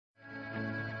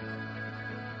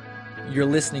You're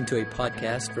listening to a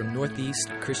podcast from Northeast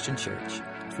Christian Church.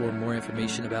 For more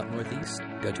information about Northeast,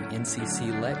 go to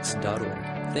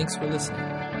ncclex.org. Thanks for listening.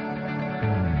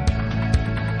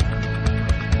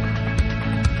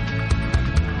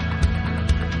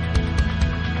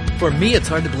 For me, it's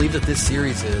hard to believe that this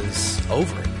series is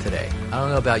over today. I don't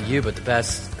know about you, but the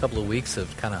past couple of weeks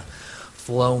have kind of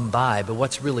flown by. But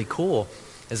what's really cool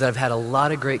is that I've had a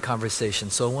lot of great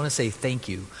conversations. So I want to say thank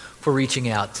you for reaching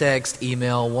out. Text,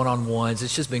 email, one-on-ones.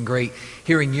 It's just been great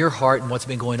hearing your heart and what's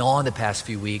been going on the past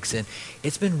few weeks. And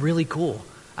it's been really cool.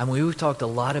 I mean, we've talked a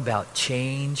lot about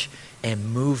change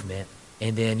and movement.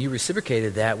 And then you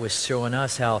reciprocated that with showing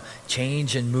us how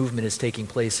change and movement is taking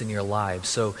place in your lives.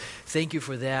 So thank you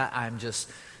for that. I'm just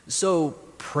so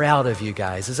proud of you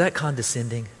guys. Is that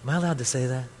condescending? Am I allowed to say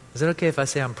that? Is it okay if I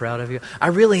say I'm proud of you? I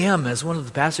really am. As one of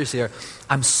the pastors here,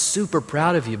 I'm super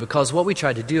proud of you because what we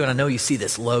tried to do, and I know you see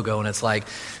this logo and it's like,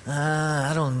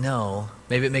 I don't know.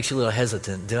 Maybe it makes you a little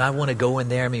hesitant. Do I want to go in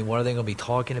there? I mean, what are they going to be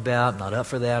talking about? I'm not up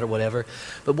for that or whatever.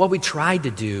 But what we tried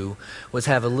to do was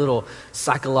have a little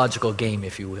psychological game,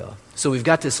 if you will. So we've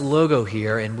got this logo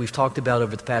here, and we've talked about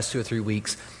over the past 2 or 3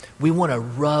 weeks. We want to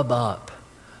rub up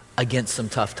against some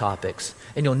tough topics.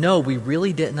 And you'll know we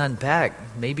really didn't unpack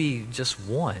maybe just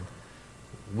one.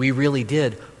 We really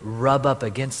did rub up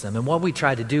against them. And what we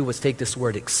tried to do was take this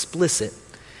word explicit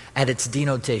at its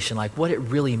denotation, like what it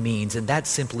really means, and that's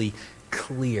simply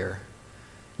clear.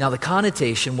 Now the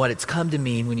connotation, what it's come to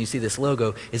mean when you see this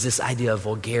logo, is this idea of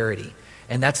vulgarity.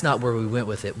 And that's not where we went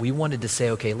with it. We wanted to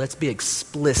say, okay, let's be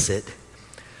explicit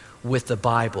with the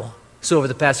Bible. So over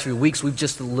the past few weeks, we've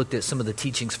just looked at some of the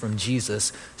teachings from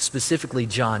Jesus, specifically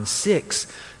John 6,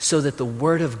 so that the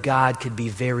Word of God could be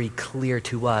very clear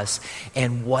to us.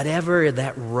 And whatever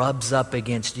that rubs up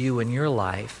against you in your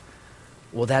life,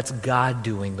 well, that's God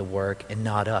doing the work and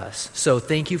not us. So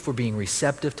thank you for being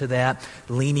receptive to that,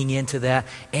 leaning into that,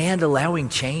 and allowing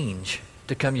change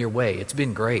to come your way. It's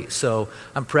been great. So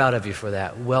I'm proud of you for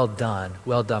that. Well done,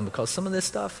 because some of this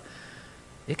stuff,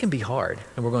 it can be hard,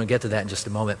 and we're going to get to that in just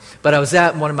a moment. But I was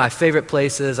at one of my favorite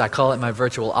places. I call it my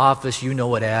virtual office. You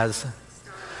know it as.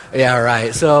 Yeah,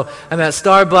 right. So I'm at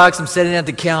Starbucks. I'm sitting at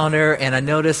the counter, and I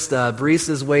noticed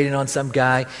barista's waiting on some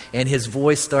guy, and his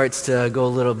voice starts to go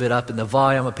a little bit up in the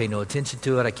volume. I pay no attention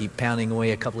to it. I keep pounding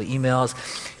away a couple of emails.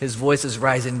 His voice is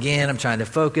rising again. I'm trying to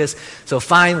focus. So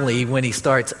finally, when he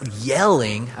starts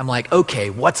yelling, I'm like, okay,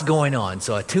 what's going on?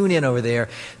 So I tune in over there,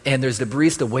 and there's the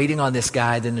barista waiting on this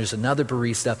guy. Then there's another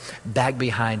barista back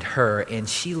behind her, and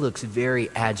she looks very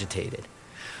agitated.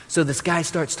 So this guy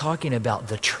starts talking about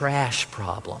the trash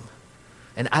problem.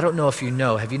 And I don't know if you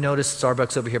know, have you noticed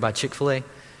Starbucks over here by Chick-fil-A?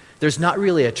 There's not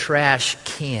really a trash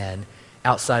can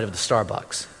outside of the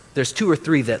Starbucks. There's 2 or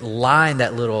 3 that line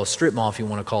that little strip mall, if you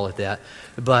want to call it that,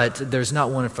 but there's not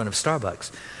one in front of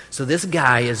Starbucks. So this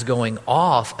guy is going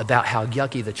off about how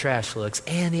yucky the trash looks,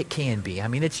 and it can be. I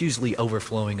mean, it's usually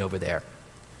overflowing over there.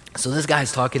 So this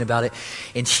guy's talking about it,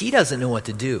 and she doesn't know what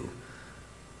to do.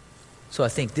 So I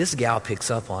think this gal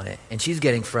picks up on it, and she's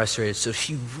getting frustrated, so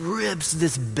she rips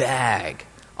this bag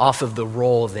off of the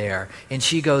roll there, and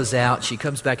she goes out. She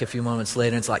comes back a few moments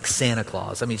later, and it's like Santa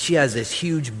Claus. I mean, she has this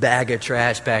huge bag of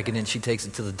trash back, and then she takes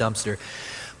it to the dumpster.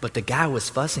 But the guy was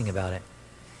fussing about it,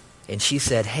 and she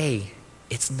said, hey,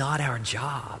 it's not our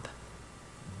job.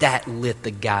 That lit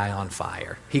the guy on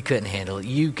fire. He couldn't handle it.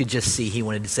 You could just see he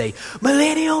wanted to say,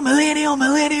 millennial, millennial,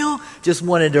 millennial. Just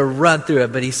wanted to run through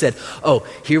it. But he said, oh,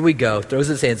 here we go. Throws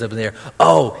his hands up in the air.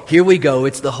 Oh, here we go.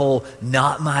 It's the whole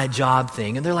not my job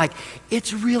thing. And they're like,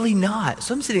 it's really not.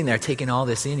 So I'm sitting there taking all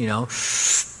this in,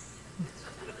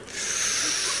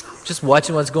 just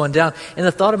watching what's going down. And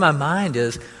the thought of my mind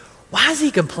is, why is he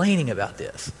complaining about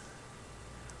this?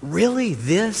 Really,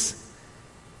 this?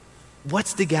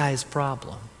 What's the guy's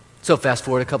problem? So fast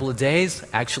forward a couple of days,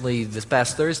 actually this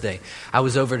past Thursday, I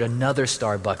was over at another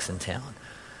Starbucks in town.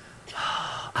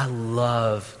 I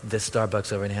love this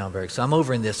Starbucks over in Hamburg. So I'm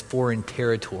over in this foreign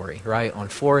territory, right, on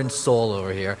foreign soil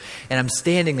over here. And I'm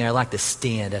standing there. I like to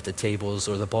stand at the tables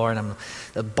or the bar. And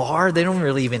the bar, they don't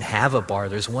really even have a bar.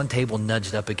 There's one table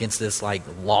nudged up against this like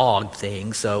log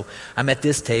thing. So I'm at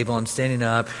this table. I'm standing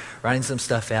up, writing some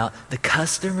stuff out. The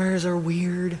customers are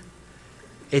weird.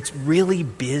 It's really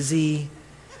busy.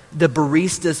 The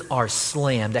baristas are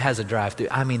slammed. It has a drive-thru.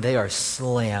 I mean, they are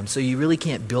slammed. So you really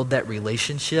can't build that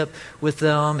relationship with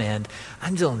them. And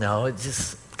I don't know, it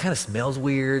just kind of smells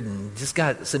weird and just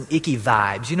got some icky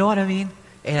vibes. You know what I mean?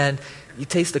 And you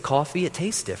taste the coffee, it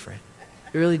tastes different.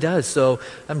 It really does. So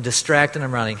I'm distracted.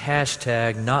 I'm writing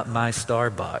hashtag not my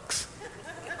Starbucks.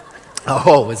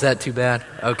 Oh, is that too bad?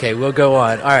 Okay, we'll go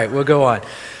on. All right, we'll go on.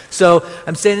 So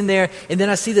I'm standing there, and then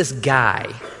I see this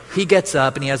guy. He gets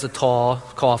up, and he has a tall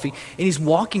coffee, and he's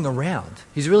walking around.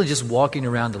 He's really just walking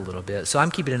around a little bit. So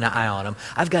I'm keeping an eye on him.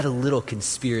 I've got a little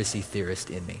conspiracy theorist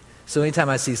in me. So anytime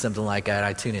I see something like that,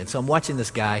 I tune in. So I'm watching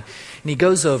this guy, and he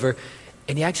goes over,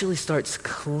 and he actually starts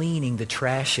cleaning the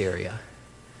trash area.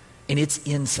 And it's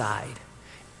inside.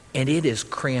 And it is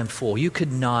crammed full. You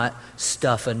could not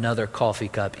stuff another coffee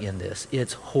cup in this.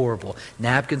 It's horrible.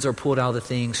 Napkins are pulled out of the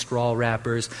thing, straw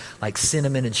wrappers, like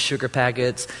cinnamon and sugar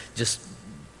packets, just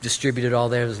distributed all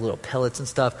there. There's little pellets and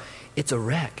stuff. It's a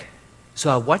wreck. So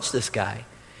I watch this guy.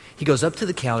 He goes up to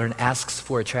the counter and asks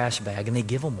for a trash bag, and they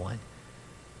give him one.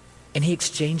 And he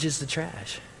exchanges the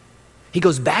trash. He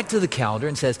goes back to the counter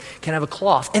and says, "Can I have a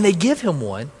cloth?" And they give him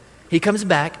one. He comes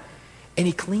back, and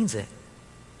he cleans it.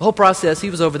 The whole process,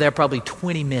 he was over there probably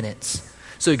 20 minutes.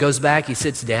 So he goes back, he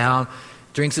sits down,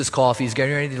 drinks his coffee, he's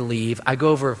getting ready to leave. I go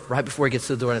over right before he gets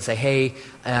to the door and I say, "Hey,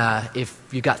 if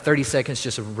you got 30 seconds,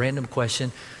 just a random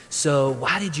question. So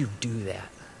why did you do that?"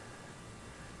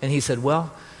 And he said,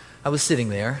 "Well, I was sitting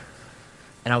there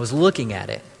and I was looking at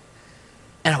it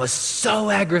and I was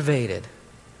so aggravated.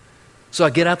 So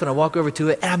I get up and I walk over to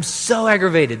it and I'm so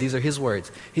aggravated." These are his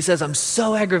words. He says, "I'm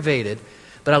so aggravated,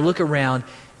 but I look around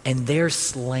and they're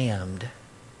slammed,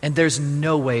 and there's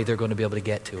no way they're going to be able to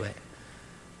get to it.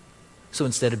 So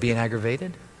instead of being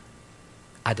aggravated,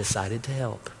 I decided to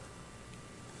help."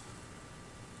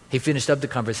 He finished up the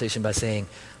conversation by saying,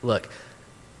 "Look,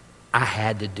 I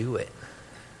had to do it."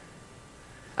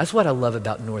 That's what I love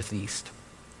about Northeast.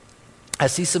 I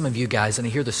see some of you guys, and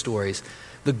I hear the stories.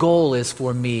 The goal is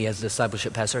for me as a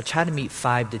discipleship pastor, I try to meet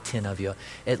 5 to 10 of you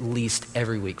at least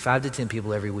every week, 5 to 10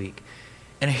 people every week.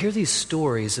 And I hear these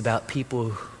stories about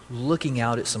people looking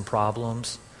out at some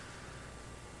problems.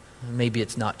 Maybe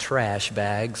it's not trash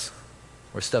bags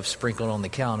or stuff sprinkled on the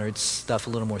counter. It's stuff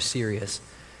a little more serious.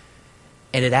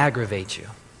 And it aggravates you.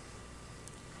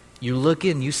 You look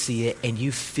in, you see it, and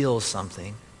you feel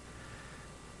something.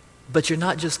 But you're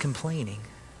not just complaining.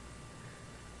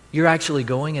 You're actually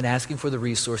going and asking for the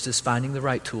resources, finding the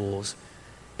right tools,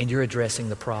 and you're addressing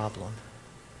the problem.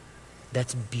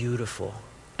 That's beautiful.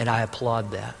 And I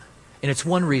applaud that. And it's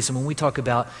one reason when we talk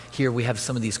about here, we have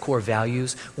some of these core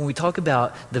values. When we talk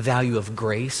about the value of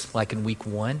grace, like in week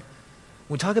 1, when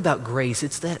we talk about grace,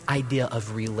 it's that idea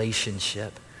of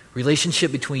relationship.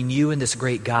 Relationship between you and this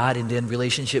great God, and then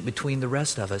relationship between the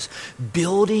rest of us.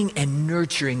 Building and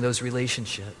nurturing those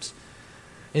relationships.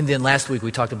 And then last week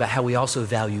we talked about how we also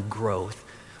value growth.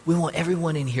 We want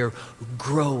everyone in here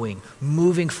growing,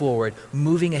 moving forward,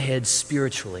 moving ahead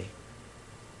spiritually.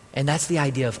 And that's the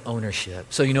idea of ownership.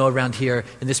 So around here,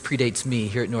 and this predates me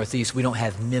here at Northeast, we don't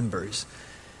have members.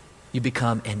 You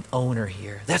become an owner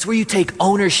here. That's where you take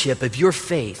ownership of your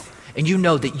faith. And you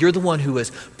know that you're the one who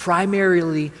is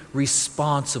primarily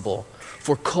responsible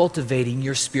for cultivating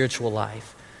your spiritual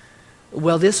life.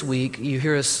 Well, this week, you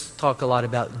hear us talk a lot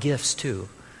about gifts too.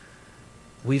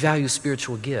 We value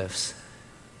spiritual gifts.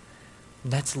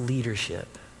 That's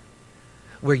leadership.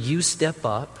 Where you step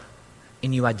up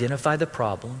and you identify the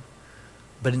problem,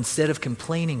 but instead of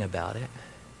complaining about it,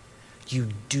 you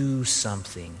do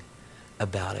something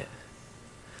about it.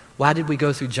 Why did we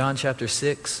go through John chapter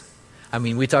 6? I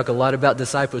mean, we talk a lot about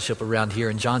discipleship around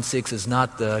here, and John 6 is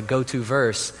not the go-to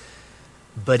verse,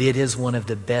 but it is one of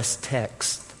the best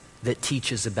texts that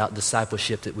teaches about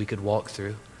discipleship that we could walk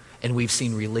through. And we've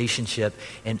seen relationship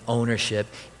and ownership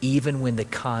even when the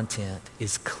content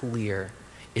is clear.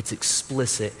 It's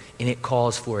explicit, and it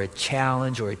calls for a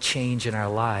challenge or a change in our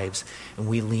lives, and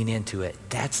we lean into it.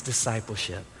 That's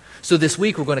discipleship. So this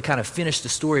week we're going to kind of finish the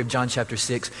story of John chapter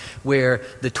 6, where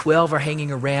the 12 are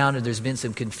hanging around, and there's been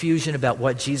some confusion about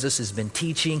what Jesus has been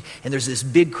teaching, and there's this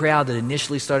big crowd that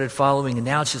initially started following, and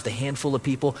now it's just a handful of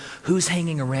people. Who's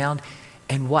hanging around?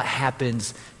 And what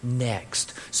happens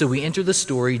next? So we enter the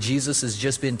story. Jesus has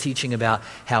just been teaching about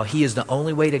how he is the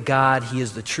only way to God. He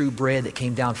is the true bread that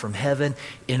came down from heaven.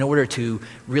 In order to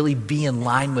really be in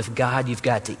line with God, you've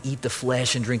got to eat the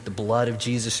flesh and drink the blood of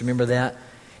Jesus. Remember that?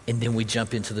 And then we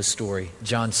jump into the story,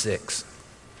 John 6.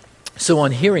 So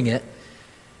on hearing it,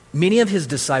 many of his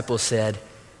disciples said,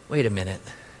 "Wait a minute.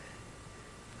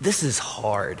 This is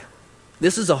hard.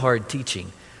 This is a hard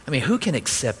teaching. I mean, who can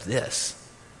accept this?"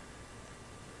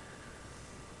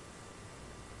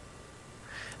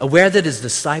 Aware that his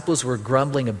disciples were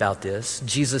grumbling about this,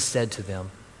 Jesus said to them,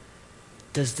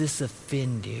 "Does this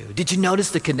offend you?" Did you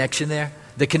notice the connection there?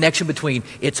 The connection between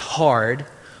it's hard,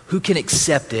 who can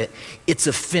accept it, it's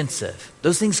offensive.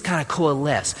 Those things kind of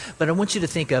coalesce. But I want you to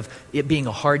think of it being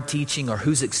a hard teaching or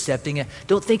who's accepting it.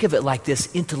 Don't think of it like this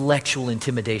intellectual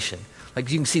intimidation. Like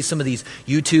you can see some of these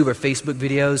YouTube or Facebook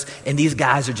videos, and these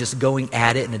guys are just going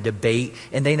at it in a debate,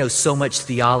 and they know so much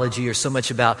theology or so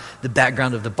much about the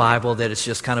background of the Bible that it's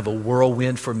just kind of a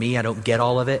whirlwind for me. I don't get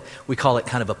all of it. We call it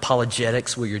kind of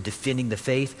apologetics, where you're defending the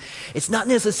faith. It's not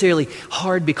necessarily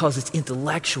hard because it's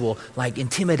intellectual, like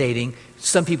intimidating.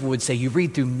 Some people would say you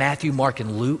read through Matthew, Mark,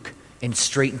 and Luke and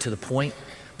straight and to the point,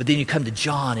 but then you come to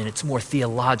John and it's more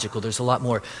theological. There's a lot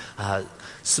more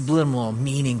subliminal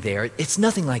meaning there. It's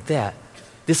nothing like that.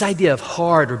 This idea of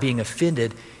hard or being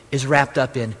offended is wrapped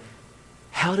up in,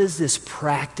 how does this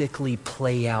practically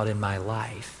play out in my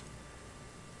life?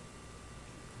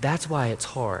 That's why it's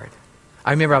hard.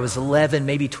 I remember I was 11,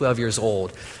 maybe 12 years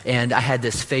old, and I had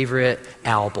this favorite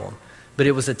album. But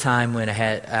it was a time when we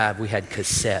had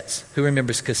cassettes. Who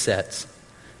remembers cassettes?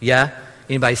 Yeah?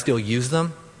 Anybody still use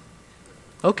them?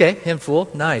 Okay, handful.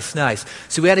 Nice.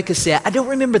 So we had a cassette. I don't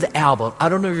remember the album. I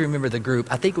don't know if you remember the group.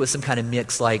 I think it was some kind of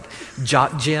mix like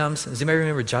Jock Jams. Does anybody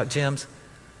remember Jock Jams?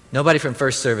 Nobody from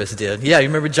first service did. Yeah, you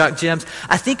remember Jock Jams?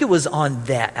 I think it was on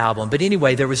that album. But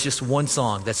anyway, there was just one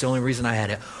song. That's the only reason I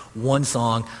had it. One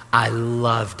song. I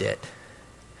loved it.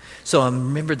 So I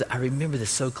remember this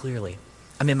so clearly.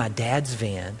 I'm in my dad's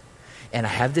van, and I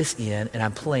have this in, and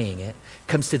I'm playing it.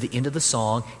 Comes to the end of the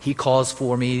song. He calls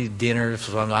for me, dinner,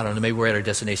 I don't know, maybe we're at our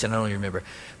destination. I don't even remember.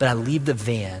 But I leave the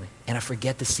van, and I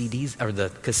forget the CDs, or the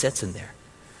cassettes in there.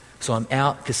 So I'm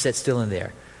out, cassette's still in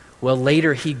there. Well,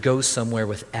 later he goes somewhere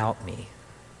without me.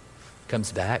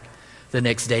 Comes back. The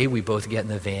next day, we both get in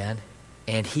the van,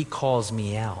 and he calls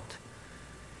me out.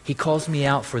 He calls me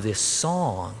out for this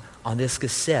song on this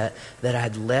cassette that I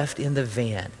had left in the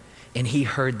van. And he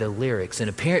heard the lyrics, and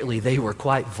apparently they were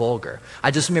quite vulgar.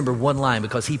 I just remember one line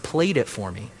because he played it for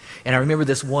me. And I remember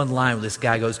this one line where this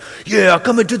guy goes, "Yeah,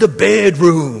 come into the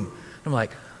bedroom." I'm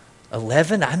like,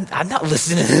 11? I'm not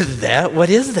listening to that. What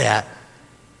is that?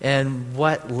 And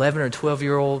what 11 or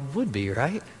 12-year-old would be,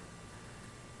 right?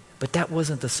 But that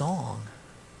wasn't the song.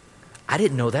 I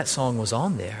didn't know that song was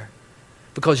on there.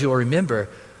 Because you'll remember,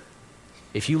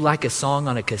 if you like a song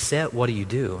on a cassette, what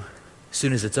do? As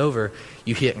soon as it's over,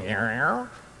 you hit, and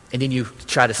then you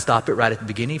try to stop it right at the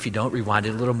beginning. If you don't, rewind it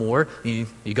a little more. You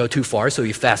go too far, so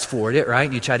you fast forward it, right?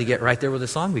 And you try to get right there where the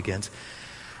song begins.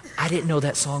 I didn't know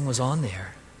that song was on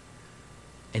there.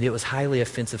 And it was highly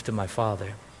offensive to my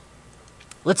father.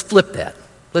 Let's flip that.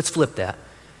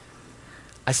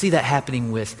 I see that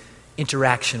happening with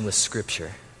interaction with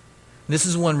Scripture. This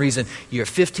is one reason you're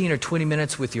 15 or 20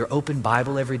 minutes with your open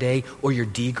Bible every day or your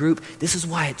D group. This is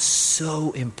why it's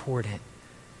so important.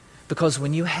 Because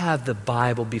when you have the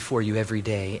Bible before you every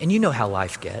day, and you know how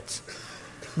life gets,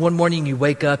 one morning you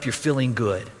wake up, you're feeling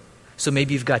good. So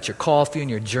maybe you've got your coffee and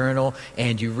your journal,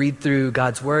 and you read through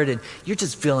God's Word, and you're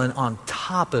just feeling on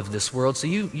top of this world. So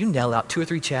you nail out 2 or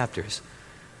 3 chapters.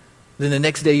 Then the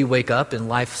next day you wake up, and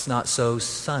life's not so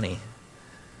sunny.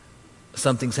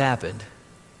 Something's happened.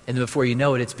 And then before you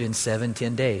know it, it's been 7,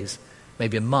 10 days,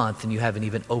 maybe a month, and you haven't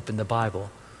even opened the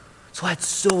Bible. So it's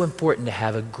so important to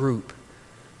have a group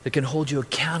that can hold you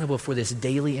accountable for this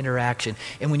daily interaction.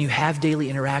 And when you have daily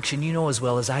interaction, you know as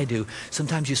well as I do,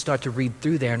 sometimes you start to read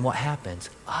through there, and what happens?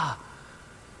 I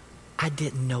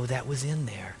didn't know that was in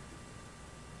there.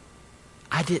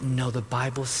 I didn't know the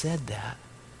Bible said that.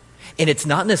 And it's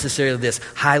not necessarily this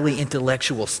highly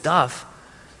intellectual stuff,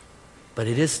 but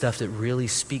it is stuff that really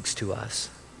speaks to us.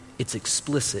 It's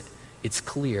explicit. It's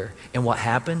clear. And what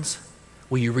happens?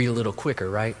 Well, you read a little quicker,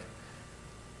 right?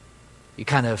 You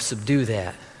kind of subdue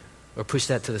that or push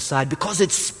that to the side because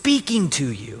it's speaking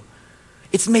to you.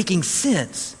 It's making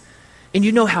sense. And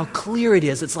you know how clear it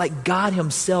is. It's like God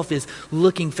himself is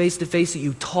looking face to face at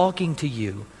you, talking to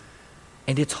you.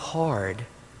 And it's hard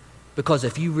because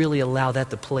if you really allow that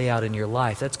to play out in your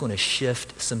life, that's going to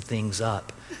shift some things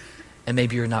up. And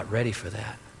maybe you're not ready for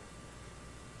that.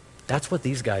 That's what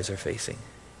these guys are facing.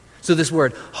 So this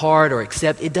word hard or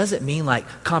accept, it doesn't mean like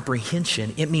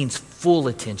comprehension. It means full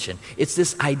attention. It's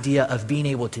this idea of being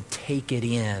able to take it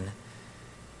in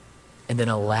and then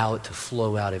allow it to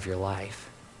flow out of your life.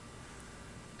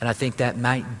 And I think that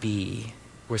might be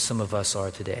where some of us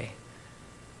are today.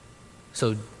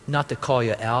 So not to call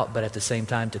you out, but at the same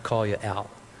time to call you out.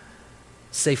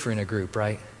 Safer in a group,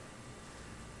 right?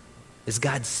 Is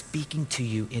God speaking to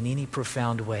you in any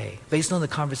profound way? Based on the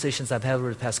conversations I've had over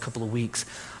the past couple of weeks,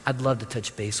 I'd love to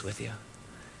touch base with you.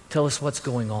 Tell us what's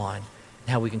going on and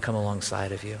how we can come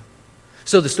alongside of you.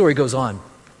 So the story goes on.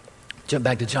 Jump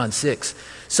back to John 6.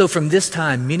 So from this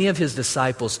time, many of his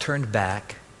disciples turned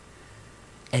back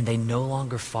and they no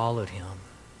longer followed him.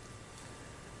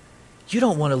 You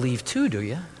don't want to leave too, do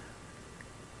you?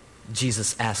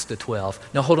 Jesus asked the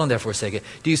 12. Now hold on there for a second.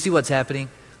 Do you see what's happening?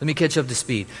 Let me catch up to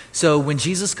speed. So when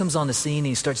Jesus comes on the scene and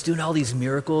he starts doing all these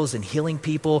miracles and healing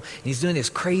people, and he's doing this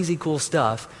crazy cool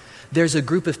stuff, there's a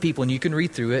group of people, and you can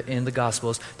read through it in the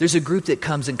Gospels, there's a group that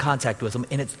comes in contact with him,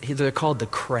 and they're called the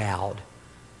crowd.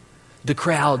 The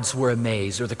crowds were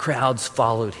amazed, or the crowds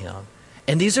followed him.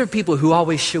 And these are people who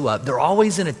always show up. They're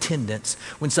always in attendance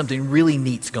when something really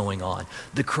neat's going on.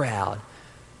 The crowd.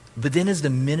 But then as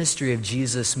the ministry of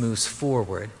Jesus moves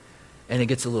forward, and it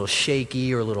gets a little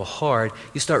shaky or a little hard,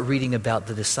 you start reading about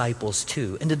the disciples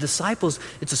too. And the disciples,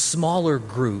 it's a smaller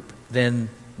group than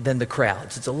the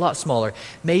crowds. It's a lot smaller,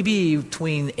 maybe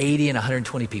between 80 and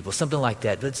 120 people, something like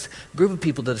that. But it's a group of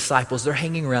people, the disciples, they're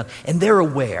hanging around, and they're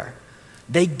aware.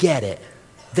 They get it.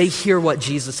 They hear what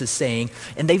Jesus is saying,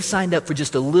 and they've signed up for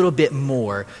just a little bit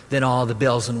more than all the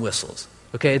bells and whistles.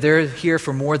 Okay, they're here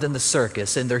for more than the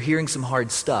circus, and they're hearing some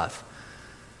hard stuff.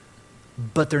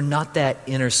 But they're not that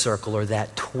inner circle or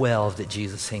that 12 that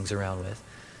Jesus hangs around with,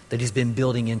 that he's been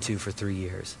building into for 3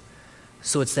 years.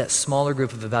 So it's that smaller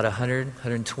group of about 100,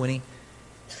 120.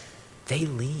 They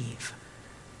leave.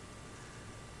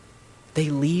 They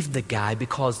leave the guy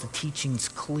because the teaching's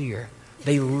clear.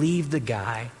 They leave the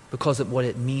guy because of what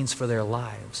it means for their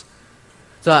lives.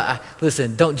 So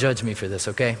listen, don't judge me for this,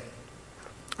 okay?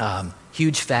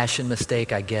 Huge fashion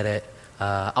mistake, I get it.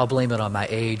 I'll blame it on my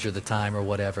age or the time or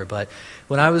whatever. But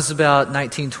when I was about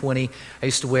 19, 20, I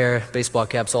used to wear baseball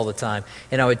caps all the time.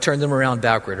 And I would turn them around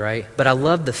backward, right? But I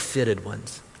loved the fitted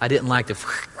ones. I didn't like the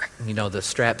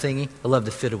strap thingy. I loved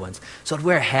the fitted ones. So I'd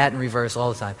wear a hat in reverse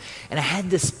all the time. And I had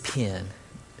this pin.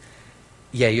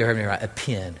 Yeah, you heard me right. A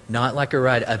pin. Not like a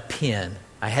ride, a pin.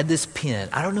 I had this pin.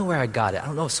 I don't know where I got it. I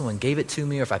don't know if someone gave it to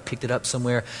me or if I picked it up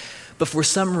somewhere. But for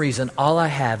some reason, all I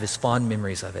have is fond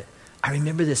memories of it. I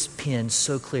remember this pin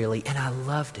so clearly, and I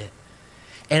loved it.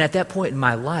 And at that point in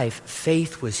my life,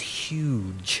 faith was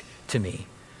huge to me.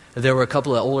 There were a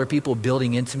couple of older people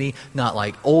building into me, not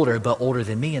like older, but older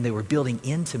than me, and they were building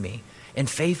into me. And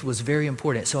faith was very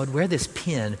important. So I'd wear this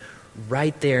pin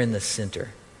right there in the center.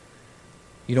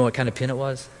 You know what kind of pin it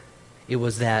was? It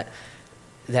was that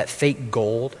fake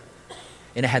gold,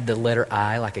 and it had the letter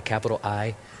I, like a capital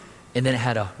I, and then it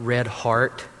had a red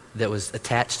heart that was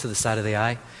attached to the side of the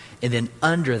eye, and then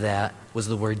under that was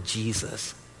the word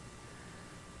Jesus.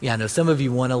 Yeah, I know some of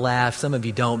you want to laugh, some of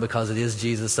you don't because it is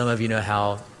Jesus, some of you know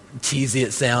how cheesy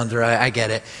it sounds, right? I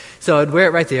get it. So I'd wear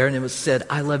it right there, and it was said,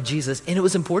 I love Jesus, and it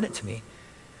was important to me.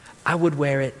 I would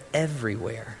wear it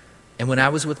everywhere. And when I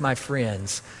was with my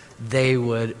friends, they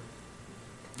would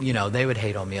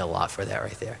hate on me a lot for that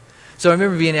right there. So I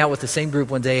remember being out with the same group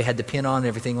one day, had the pin on and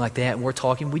everything like that, and we're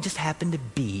talking. We just happened to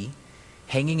be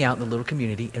hanging out in the little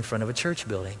community in front of a church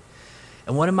building.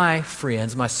 And one of my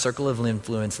friends, my circle of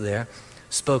influence there,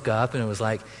 spoke up and it was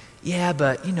like, yeah,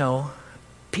 but,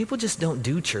 people just don't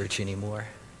do church anymore.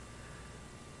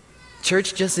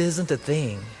 Church just isn't a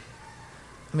thing.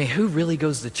 I mean, who really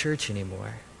goes to church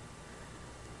anymore?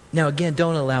 Now, again,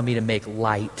 don't allow me to make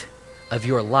light of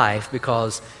your life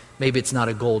because maybe it's not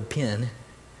a gold pin,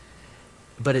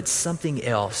 but it's something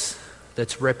else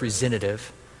that's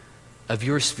representative of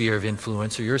your sphere of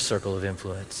influence or your circle of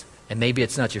influence. And maybe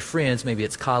it's not your friends, maybe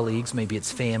it's colleagues, maybe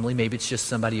it's family, maybe it's just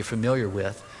somebody you're familiar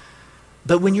with.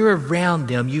 But when you're around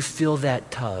them, you feel that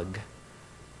tug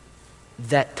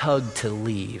to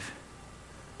leave.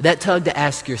 That tug to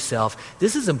ask yourself,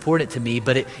 this is important to me,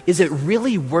 but is it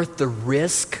really worth the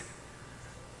risk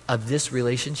of this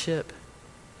relationship?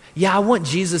 Yeah, I want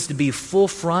Jesus to be full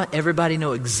front. Everybody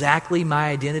know exactly my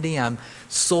identity. I'm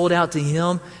sold out to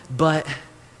him. But,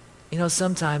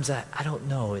 sometimes I don't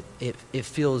know. It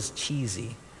feels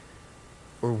cheesy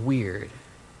or weird.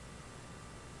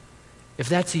 If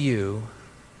that's you,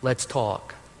 let's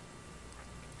talk.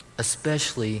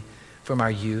 Especially from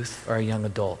our youth or our young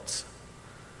adults.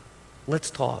 Let's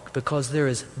talk because there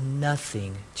is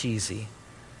nothing cheesy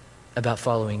about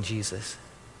following Jesus.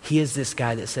 He is this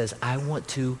guy that says, I want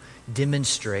to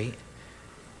demonstrate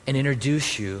and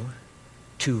introduce you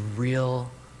to real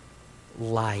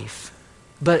life.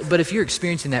 But if you're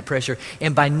experiencing that pressure,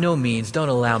 and by no means, don't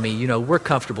allow me, we're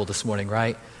comfortable this morning,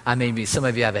 right? Maybe some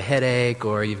of you have a headache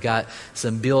or you've got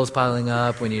some bills piling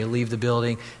up when you leave the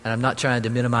building, and I'm not trying to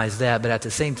minimize that, but at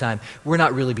the same time, we're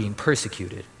not really being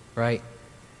persecuted, right?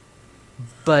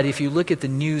 But if you look at the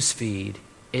news feed,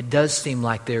 it does seem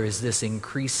like there is this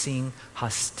increasing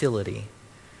hostility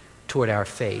toward our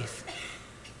faith.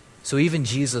 So even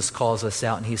Jesus calls us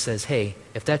out and he says, hey,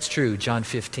 if that's true, John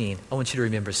 15, I want you to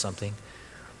remember something.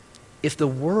 If the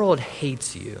world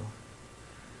hates you,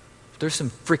 if there's some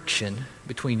friction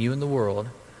between you and the world,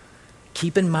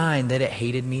 keep in mind that it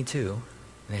hated me too,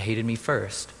 and it hated me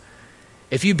first.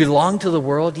 If you belong to the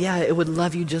world, yeah, it would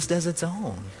love you just as its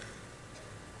own.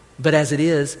 But as it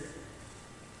is,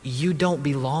 you don't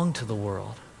belong to the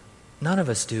world. None of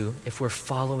us do if we're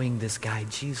following this guy,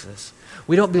 Jesus.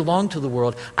 We don't belong to the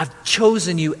world. I've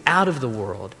chosen you out of the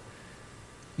world.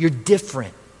 You're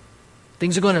different.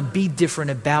 Things are going to be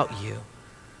different about you.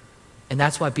 And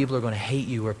that's why people are going to hate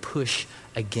you or push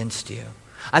against you.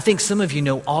 I think some of you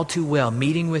know all too well,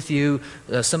 meeting with you,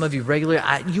 some of you regularly,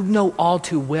 you know all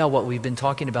too well what we've been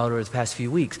talking about over the past few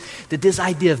weeks, that this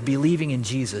idea of believing in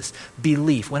Jesus,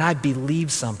 belief, when I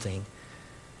believe something,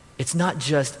 it's not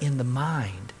just in the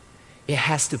mind. It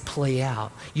has to play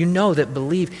out. You know that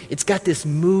belief, it's got this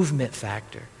movement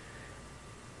factor.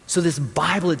 So this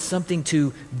Bible, it's something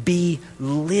to be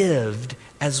lived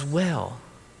as well.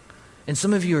 And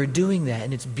some of you are doing that,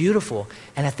 and it's beautiful,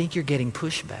 and I think you're getting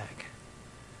pushback.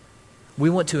 We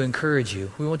want to encourage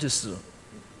you. We want to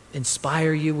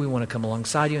inspire you. We want to come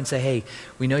alongside you and say, hey,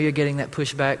 we know you're getting that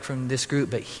pushback from this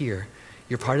group, but here,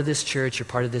 you're part of this church, you're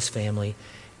part of this family,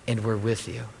 and we're with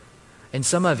you. And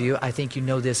some of you, I think you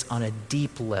know this on a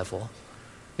deep level.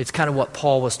 It's kind of what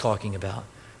Paul was talking about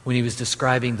when he was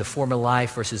describing the former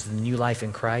life versus the new life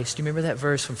in Christ. Do you remember that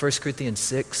verse from 1 Corinthians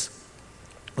 6?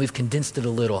 We've condensed it a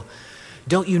little.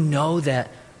 Don't you know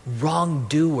that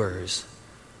wrongdoers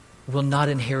will not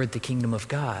inherit the kingdom of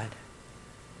God?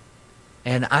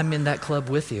 And I'm in that club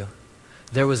with you.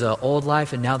 There was an old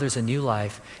life and now there's a new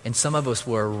life. And some of us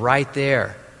were right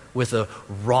there with a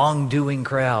wrongdoing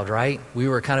crowd, right? We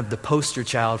were kind of the poster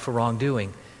child for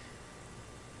wrongdoing.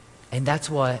 And that's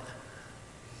what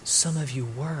some of you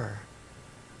were.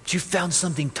 But you found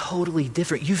something totally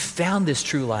different. You found this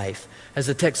true life. As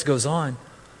the text goes on,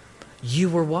 you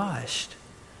were washed,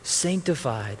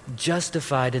 sanctified,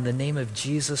 justified in the name of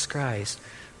Jesus Christ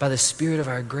by the Spirit of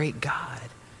our great God.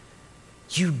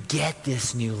 You get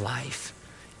this new life,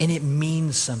 and it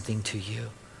means something to you.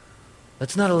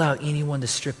 Let's not allow anyone to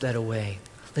strip that away.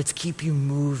 Let's keep you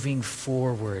moving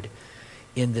forward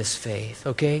in this faith,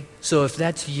 okay? So if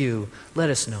that's you, let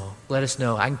us know. Let us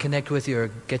know. I can connect with you or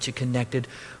get you connected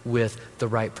with the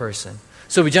right person.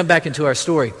 So we jump back into our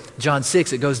story. John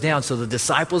 6, it goes down. So the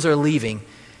disciples are leaving,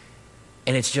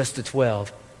 and it's just the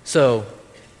 12. So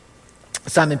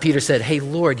Simon Peter said, hey,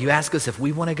 Lord, you ask us if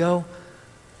we want to go?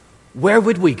 Where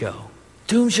would we go?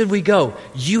 To whom should we go?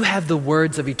 You have the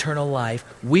words of eternal life.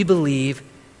 We believe,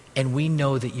 and we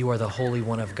know that you are the Holy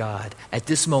One of God. At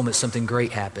this moment, something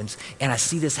great happens. And I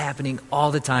see this happening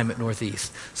all the time at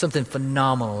Northeast. Something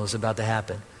phenomenal is about to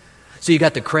happen. So you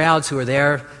got the crowds who are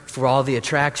there for all the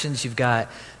attractions. You've got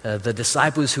the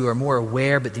disciples who are more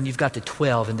aware, but then you've got the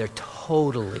 12, and they're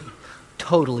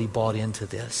totally bought into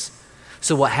this.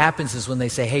 So what happens is when they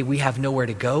say, hey, we have nowhere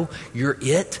to go, you're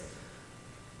it.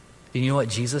 And you know what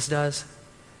Jesus does?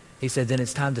 He said, then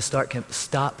it's time to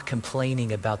stop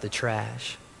complaining about the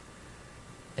trash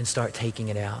and start taking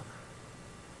it out.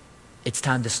 It's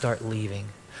time to start leaving.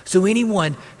 So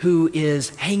anyone who is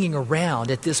hanging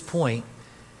around at this point,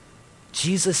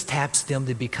 Jesus taps them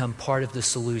to become part of the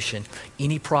solution.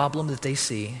 Any problem that they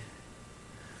see,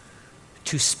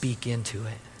 to speak into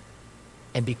it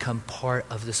and become part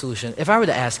of the solution. If I were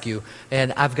to ask you,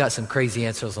 and I've got some crazy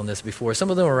answers on this before, some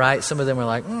of them are right, some of them are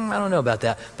like, I don't know about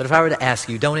that. But if I were to ask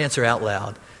you, don't answer out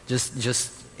loud,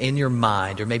 just in your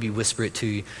mind, or maybe whisper it to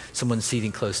you, someone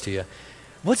seating close to you.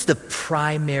 What's the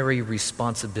primary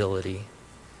responsibility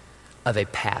of a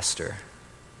pastor?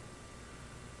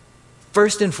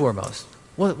 First and foremost,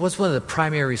 what's one of the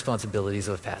primary responsibilities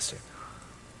of a pastor?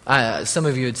 Some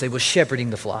of you would say, well,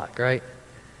 shepherding the flock, right?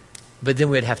 But then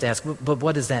we'd have to ask, but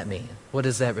what does that mean? What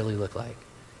does that really look like?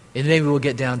 And maybe we'll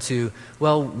get down to,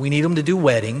 well, we need them to do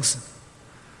weddings,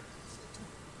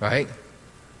 right?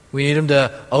 We need them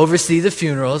to oversee the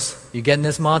funerals. You getting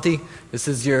this, Monty? This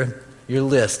is your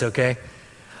list, okay?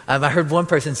 I heard one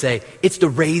person say, it's to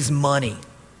raise money.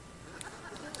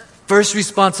 First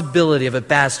responsibility of a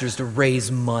pastor is to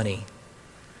raise money.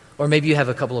 Or maybe you have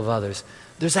a couple of others.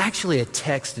 There's actually a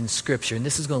text in Scripture, and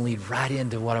this is going to lead right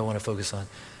into what I want to focus on.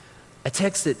 A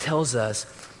text that tells us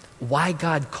why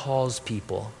God calls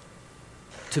people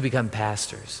to become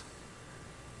pastors.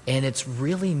 And it's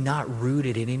really not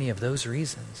rooted in any of those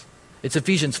reasons. It's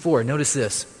Ephesians 4. Notice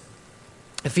this.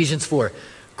 Ephesians 4.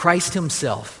 Christ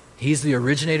himself, he's the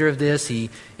originator of this.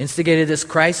 He instigated this.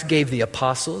 Christ gave the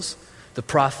apostles, the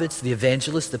prophets, the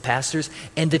evangelists, the pastors,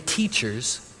 and the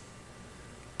teachers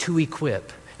to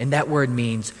equip. And that word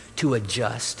means to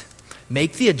adjust.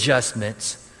 Make the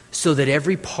adjustments so that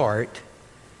every part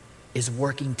is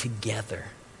working together.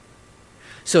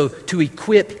 So to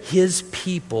equip his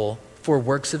people for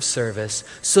works of service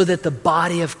so that the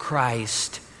body of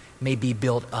Christ may be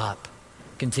built up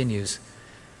continues.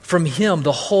 From him,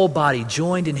 the whole body,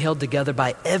 joined and held together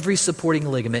by every supporting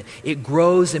ligament, it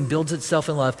grows and builds itself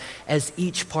in love as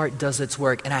each part does its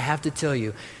work. And I have to tell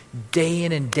you, day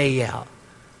in and day out,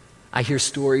 I hear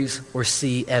stories or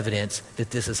see evidence that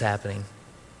this is happening.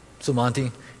 So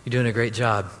Monty, you're doing a great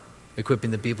job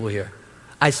equipping the people here.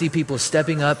 I see people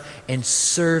stepping up and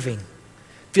serving,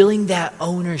 feeling that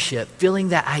ownership, feeling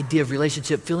that idea of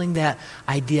relationship, feeling that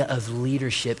idea of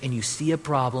leadership, and you see a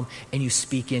problem and you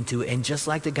speak into it. And just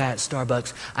like the guy at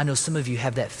Starbucks, I know some of you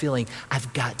have that feeling,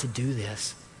 I've got to do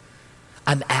this.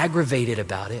 I'm aggravated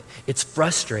about it. It's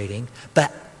frustrating,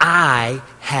 but I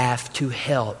have to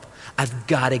help. I've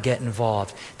got to get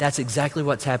involved. That's exactly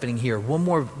what's happening here. One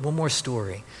more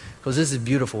story, because this is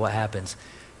beautiful what happens.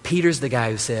 Peter's the guy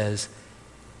who says,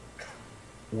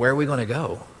 where are we going to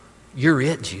go? You're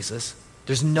it, Jesus.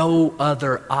 There's no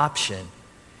other option.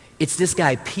 It's this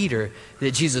guy, Peter,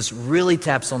 that Jesus really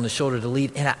taps on the shoulder to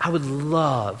lead. And I would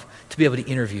love to be able to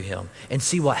interview him and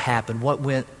see what happened, what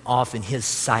went off in his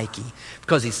psyche.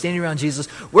 Because he's standing around Jesus.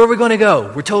 Where are we going to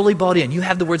go? We're totally bought in. You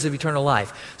have the words of eternal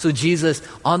life. So Jesus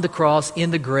on the cross,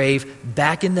 in the grave,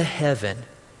 back into heaven.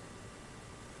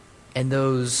 And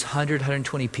those 100,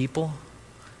 120 people,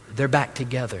 they're back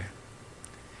together.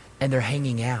 And they're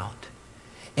hanging out.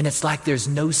 And it's like there's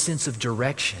no sense of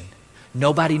direction.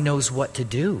 Nobody knows what to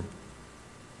do.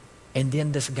 And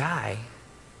then this guy,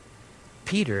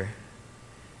 Peter,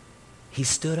 he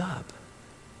stood up.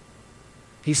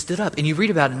 He stood up. And you read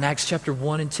about it in Acts chapter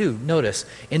 1 and 2. Notice,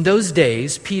 in those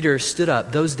days, Peter stood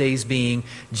up. Those days being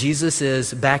Jesus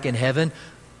is back in heaven.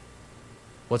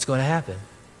 What's going to happen?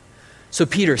 So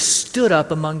Peter stood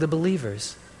up among the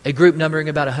believers, a group numbering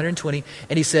about 120,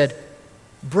 and he said,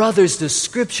 brothers, the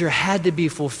scripture had to be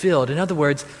fulfilled. In other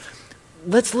words,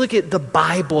 let's look at the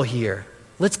Bible here.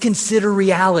 Let's consider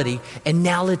reality, and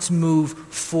now let's move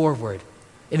forward.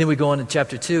 And then we go on to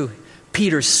chapter 2.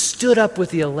 Peter stood up with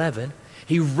the 11.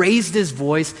 He raised his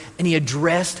voice, and he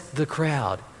addressed the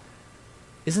crowd.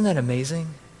 Isn't that amazing?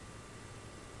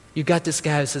 You've got this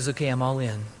guy who says, okay, I'm all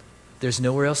in. There's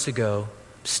nowhere else to go.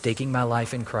 I'm staking my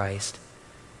life in Christ.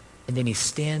 And then he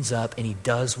stands up, and he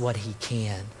does what he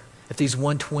can. If these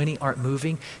 120 aren't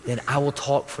moving, then I will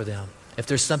talk for them. If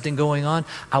there's something going on,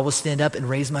 I will stand up and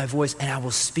raise my voice and I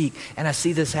will speak. And I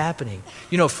see this happening.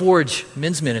 You know, Forge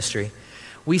Men's Ministry,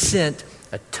 we sent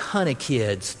a ton of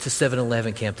kids to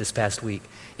 7-Eleven camp this past week.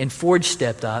 And Forge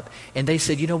stepped up and they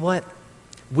said, you know what?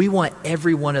 We want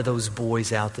every one of those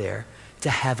boys out there to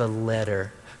have a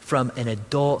letter from an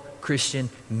adult Christian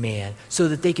man so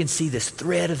that they can see this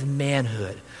thread of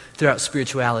manhood throughout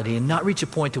spirituality and not reach a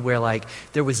point to where like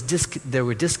they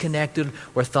were disconnected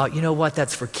or thought, you know what,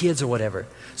 that's for kids or whatever.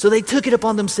 So they took it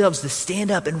upon themselves to stand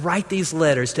up and write these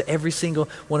letters to every single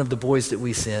one of the boys that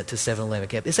we sent to 7-Eleven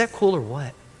camp. Is that cool or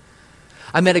what?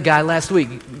 I met a guy last week.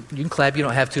 You can clap, you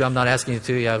don't have to. I'm not asking you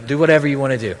to. Do whatever you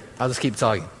want to do. I'll just keep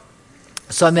talking.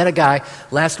 So I met a guy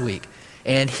last week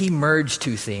and he merged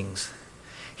two things.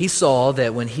 He saw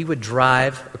that when he would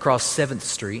drive across 7th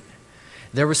Street,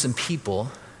 there were some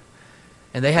people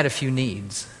and they had a few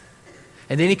needs.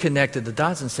 And then he connected the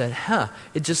dots and said,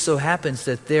 it just so happens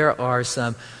that there are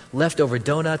some leftover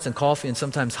donuts and coffee and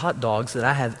sometimes hot dogs that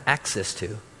I have access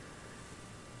to.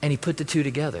 And he put the two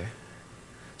together.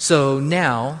 So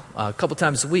now, a couple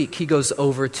times a week, he goes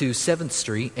over to 7th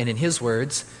Street, and in his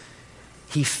words,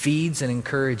 he feeds and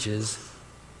encourages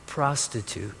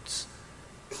prostitutes.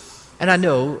 And I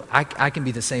know I can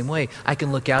be the same way. I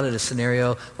can look out at a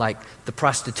scenario like the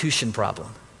prostitution problem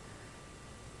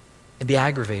and be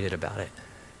aggravated about it.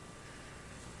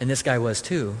 And this guy was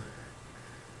too.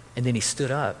 And then he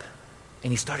stood up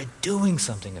and he started doing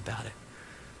something about it.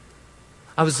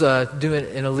 I was doing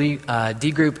in a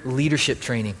D group leadership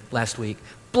training last week.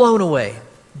 Blown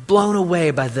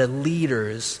away by the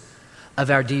leaders of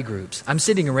our D groups. I'm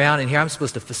sitting around and here I'm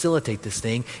supposed to facilitate this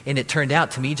thing, and it turned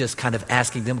out to me just kind of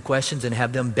asking them questions and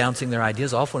have them bouncing their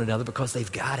ideas off one another because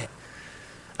they've got it.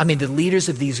 I mean, the leaders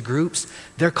of these groups,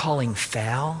 they're calling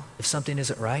foul if something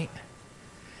isn't right.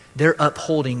 They're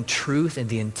upholding truth and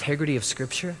the integrity of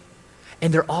Scripture.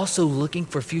 And they're also looking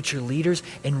for future leaders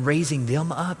and raising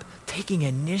them up, taking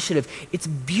initiative. It's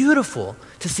beautiful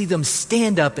to see them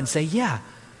stand up and say, yeah,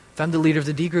 if I'm the leader of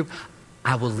the D group,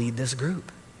 I will lead this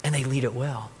group. And they lead it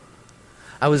well.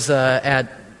 I was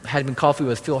having coffee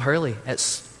with Phil Hurley at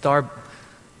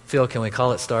Phil, can we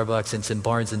call it Starbucks? It's in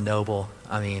Barnes & Noble.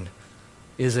 I mean,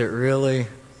 is it really?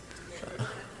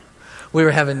 We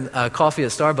were having coffee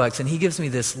at Starbucks, and he gives me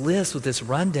this list with this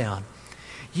rundown.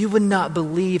 You would not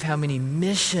believe how many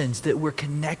missions that we're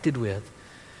connected with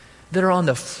that are on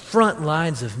the front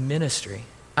lines of ministry.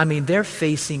 I mean, they're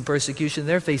facing persecution,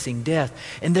 they're facing death,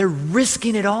 and they're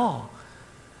risking it all.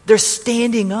 They're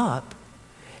standing up,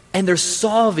 and they're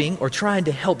solving or trying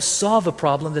to help solve a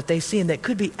problem that they see and that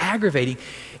could be aggravating.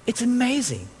 It's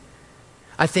amazing.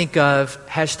 I think of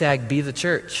hashtag Be the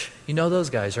Church. You know those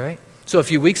guys, right? So a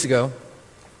few weeks ago,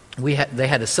 they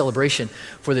had a celebration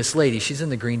for this lady. She's in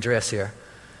the green dress here,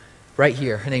 right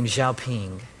here. Her name's Zhao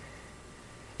Ping.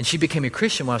 And she became a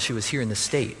Christian while she was here in the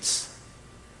States.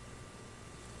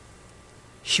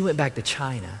 She went back to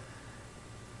China.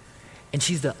 And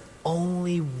she's the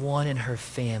only one in her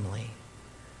family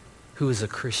who is a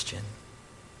Christian.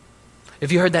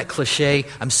 Have you heard that cliche,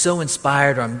 I'm so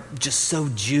inspired or I'm just so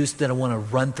juiced that I want to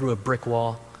run through a brick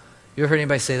wall? You ever heard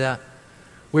anybody say that?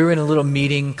 We were in a little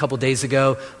meeting a couple days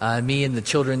ago. Me and the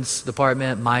children's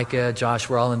department, Micah, Josh,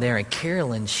 we're all in there. And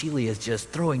Carolyn Sheely is just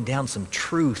throwing down some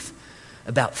truth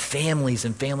about families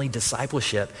and family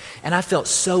discipleship. And I felt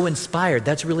so inspired.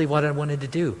 That's really what I wanted to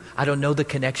do. I don't know the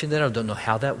connection there. I don't know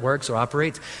how that works or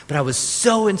operates. But I was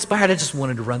so inspired, I just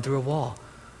wanted to run through a wall.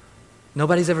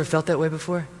 Nobody's ever felt that way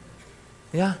before?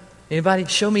 Yeah? Anybody?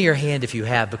 Show me your hand if you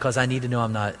have, because I need to know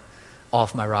I'm not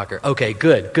off my rocker. Okay,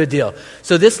 good deal.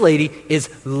 So this lady is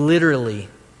literally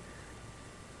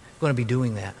going to be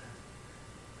doing that.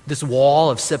 This wall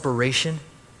of separation,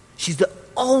 she's the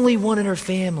only one in her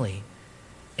family.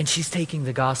 And she's taking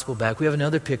the gospel back. We have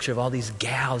another picture of all these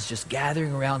gals just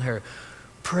gathering around her,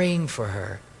 praying for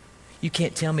her. You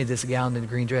can't tell me this gal in the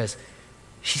green dress.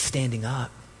 She's standing up.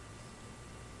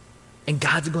 And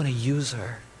God's going to use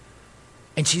her.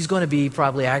 And she's going to be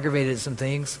probably aggravated at some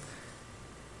things,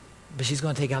 but she's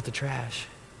going to take out the trash.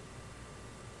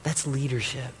 That's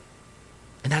leadership.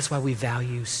 And that's why we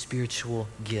value spiritual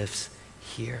gifts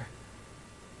here.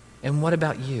 And what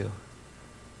about you?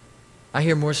 I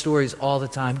hear more stories all the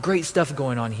time. Great stuff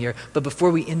going on here. But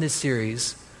before we end this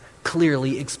series,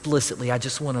 clearly, explicitly, I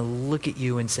just want to look at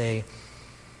you and say,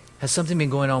 has something been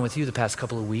going on with you the past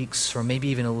couple of weeks, or maybe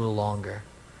even a little longer?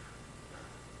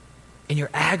 And you're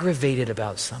aggravated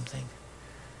about something.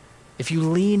 If you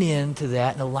lean into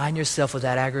that and align yourself with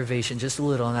that aggravation just a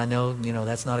little, and I know,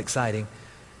 that's not exciting,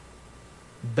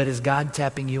 but is God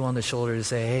tapping you on the shoulder to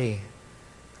say, hey,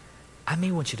 I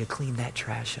may want you to clean that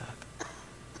trash up.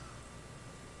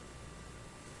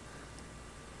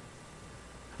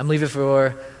 I'm leaving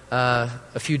for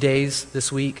a few days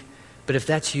this week, but if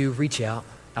that's you, reach out.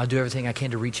 I'll do everything I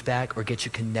can to reach back or get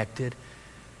you connected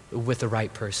with the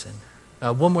right person.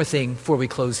 One more thing before we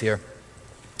close here.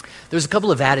 There's a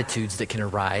couple of attitudes that can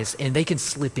arise, and they can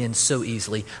slip in so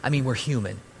easily. I mean, we're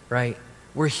human, right?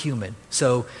 We're human.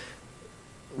 So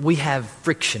we have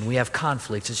friction. We have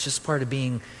conflicts. It's just part of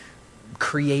being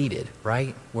created,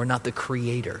 right? We're not the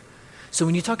creator. So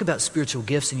when you talk about spiritual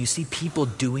gifts and you see people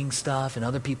doing stuff and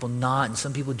other people not, and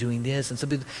some people doing this, and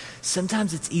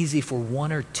sometimes it's easy for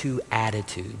one of two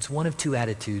attitudes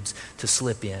to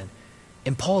slip in.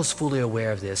 And Paul's fully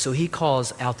aware of this. So he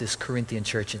calls out this Corinthian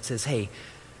church and says, hey,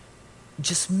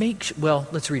 just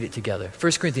let's read it together.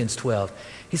 1 Corinthians 12.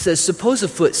 He says, suppose a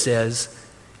foot says,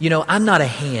 I'm not a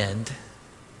hand,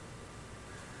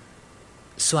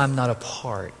 so I'm not a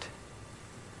part.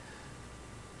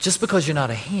 Just because you're not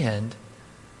a hand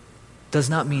does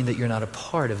not mean that you're not a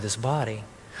part of this body.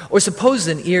 Or suppose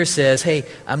an ear says, hey,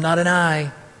 I'm not an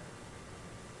eye,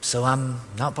 so I'm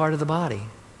not part of the body.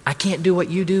 I can't do what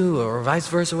you do, or vice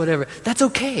versa, whatever. That's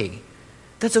okay.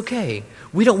 That's okay.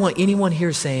 We don't want anyone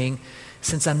here saying,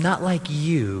 since I'm not like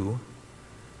you,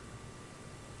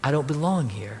 I don't belong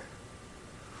here.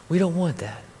 We don't want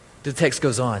that. The text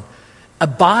goes on. A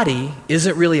body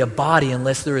isn't really a body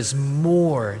unless there is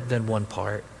more than one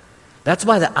part. That's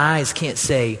why the eyes can't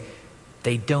say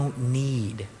they don't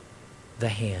need the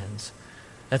hands.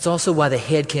 That's also why the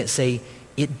head can't say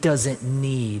it doesn't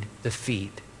need the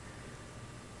feet.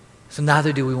 So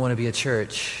neither do we want to be a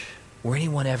church where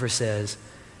anyone ever says,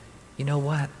 you know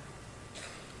what?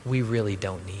 We really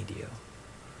don't need you.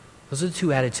 Those are the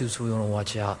two attitudes we want to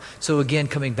watch out. So again,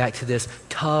 coming back to this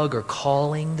tug or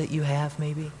calling that you have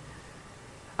maybe.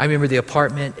 I remember the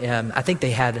apartment, I think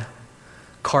they had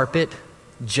carpet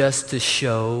just to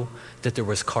show that there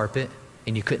was carpet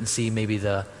and you couldn't see maybe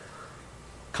the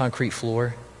concrete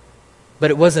floor. But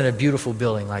it wasn't a beautiful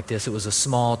building like this. It was a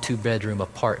small 2-bedroom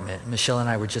apartment. Michelle and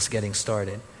I were just getting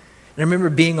started. And I remember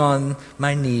being on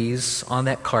my knees on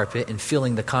that carpet and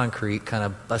feeling the concrete kind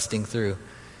of busting through.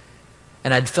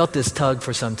 And I'd felt this tug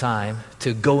for some time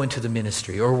to go into the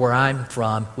ministry, or where I'm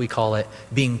from, we call it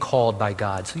being called by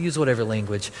God. So use whatever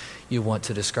language you want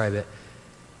to describe it.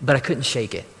 But I couldn't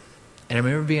shake it. And I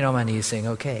remember being on my knees saying,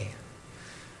 okay,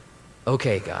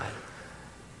 God,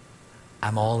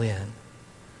 I'm all in.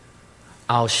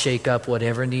 I'll shake up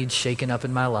whatever needs shaken up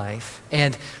in my life.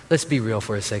 And let's be real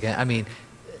for a second. I mean,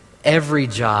 every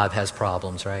job has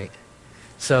problems, right?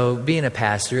 So being a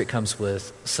pastor, it comes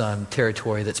with some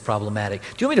territory that's problematic. Do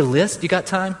you want me to list? You got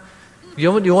time?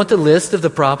 You want the list of the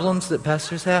problems that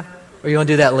pastors have? Or you want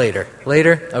to do that later?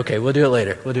 Later? Okay, we'll do it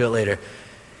later.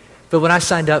 But when I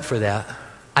signed up for that,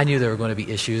 I knew there were going to be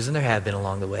issues, and there have been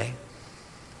along the way.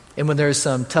 And when there's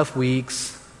some tough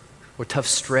weeks or tough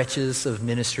stretches of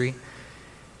ministry,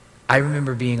 I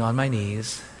remember being on my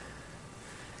knees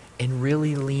and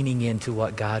really leaning into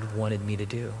what God wanted me to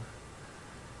do.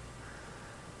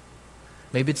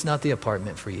 Maybe it's not the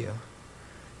apartment for you.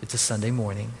 It's a Sunday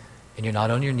morning, and you're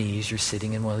not on your knees. You're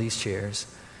sitting in one of these chairs,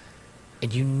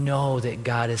 and you know that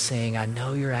God is saying, I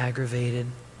know you're aggravated,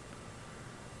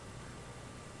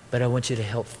 but I want you to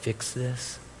help fix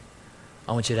this.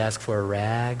 I want you to ask for a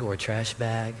rag or a trash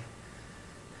bag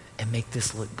and make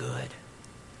this look good.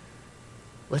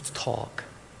 Let's talk.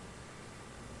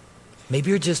 Maybe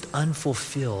you're just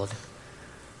unfulfilled.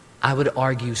 I would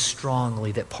argue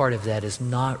strongly that part of that is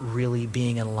not really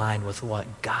being in line with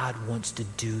what God wants to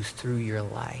do through your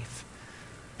life.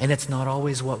 And it's not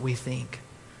always what we think.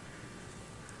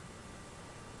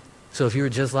 So if you were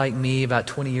just like me about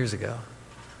 20 years ago,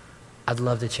 I'd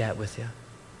love to chat with you.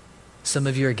 Some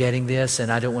of you are getting this, and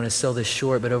I don't want to sell this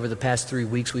short, but over the past 3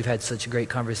 weeks, we've had such great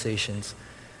conversations.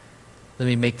 Let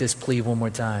me make this plea one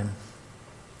more time.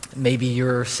 Maybe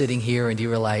you're sitting here and you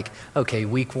were like, okay,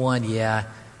 week 1, yeah,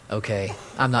 okay,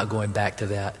 I'm not going back to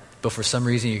that. But for some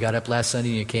reason, you got up last Sunday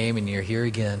and you came and you're here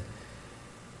again.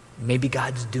 Maybe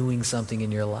God's doing something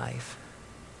in your life.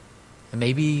 And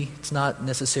maybe it's not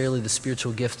necessarily the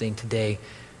spiritual gifting today,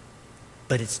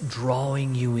 but it's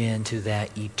drawing you into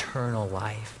that eternal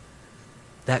life,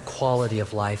 that quality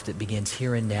of life that begins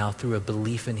here and now through a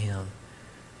belief in Him,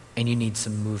 and you need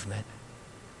some movement.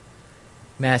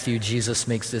 Matthew, Jesus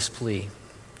makes this plea.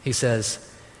 He says,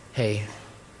 hey,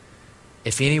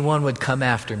 if anyone would come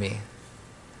after me,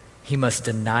 he must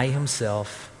deny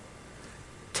himself,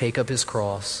 take up his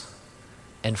cross,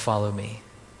 and follow me.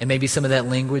 And maybe some of that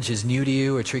language is new to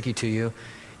you or tricky to you.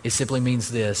 It simply means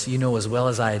this. You know as well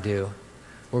as I do,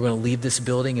 we're going to leave this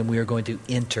building and we are going to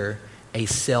enter a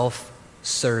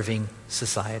self-serving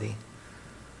society.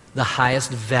 The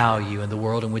highest value in the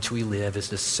world in which we live is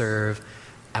to serve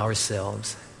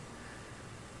ourselves.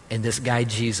 And this guy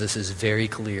Jesus is very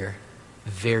clear,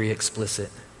 very explicit.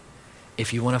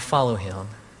 If you want to follow Him,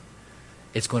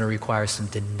 it's going to require some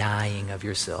denying of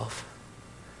yourself,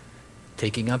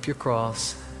 taking up your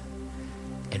cross,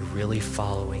 and really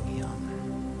following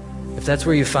Him. If that's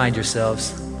where you find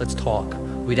yourselves, let's talk.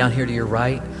 We down here to your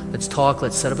right. Let's talk.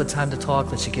 Let's set up a time to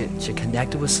talk. Let's get you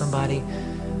connected with somebody.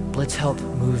 Let's help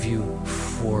move you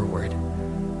forward.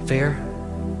 Fair?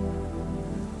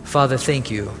 Father, thank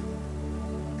you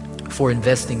for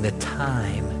investing the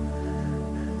time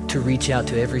to reach out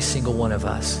to every single one of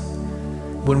us.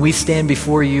 When we stand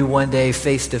before you one day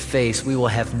face to face, we will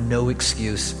have no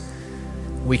excuse.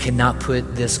 We cannot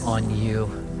put this on you.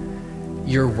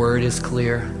 Your word is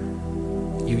clear.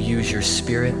 You use your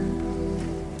Spirit.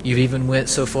 You've even went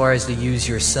so far as to use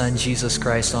your Son, Jesus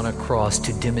Christ, on a cross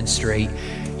to demonstrate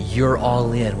you're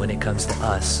all in when it comes to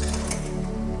us.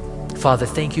 Father,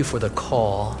 thank you for the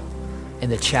call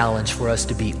and the challenge for us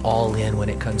to be all in when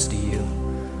it comes to you.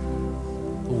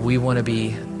 We want to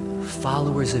be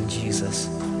followers of Jesus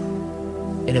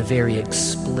in a very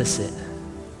explicit,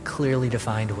 clearly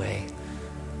defined way.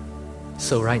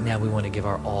 So right now we want to give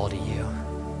our all to you.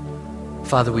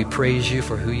 Father, we praise you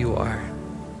for who you are,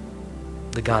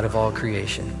 the God of all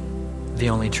creation, the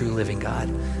only true living God.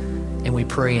 And we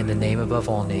pray in the name above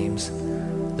all names,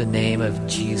 the name of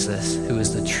Jesus, who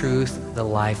is the truth, the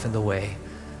life, and the way,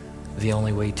 the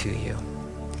only way to you.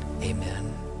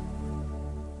 Amen.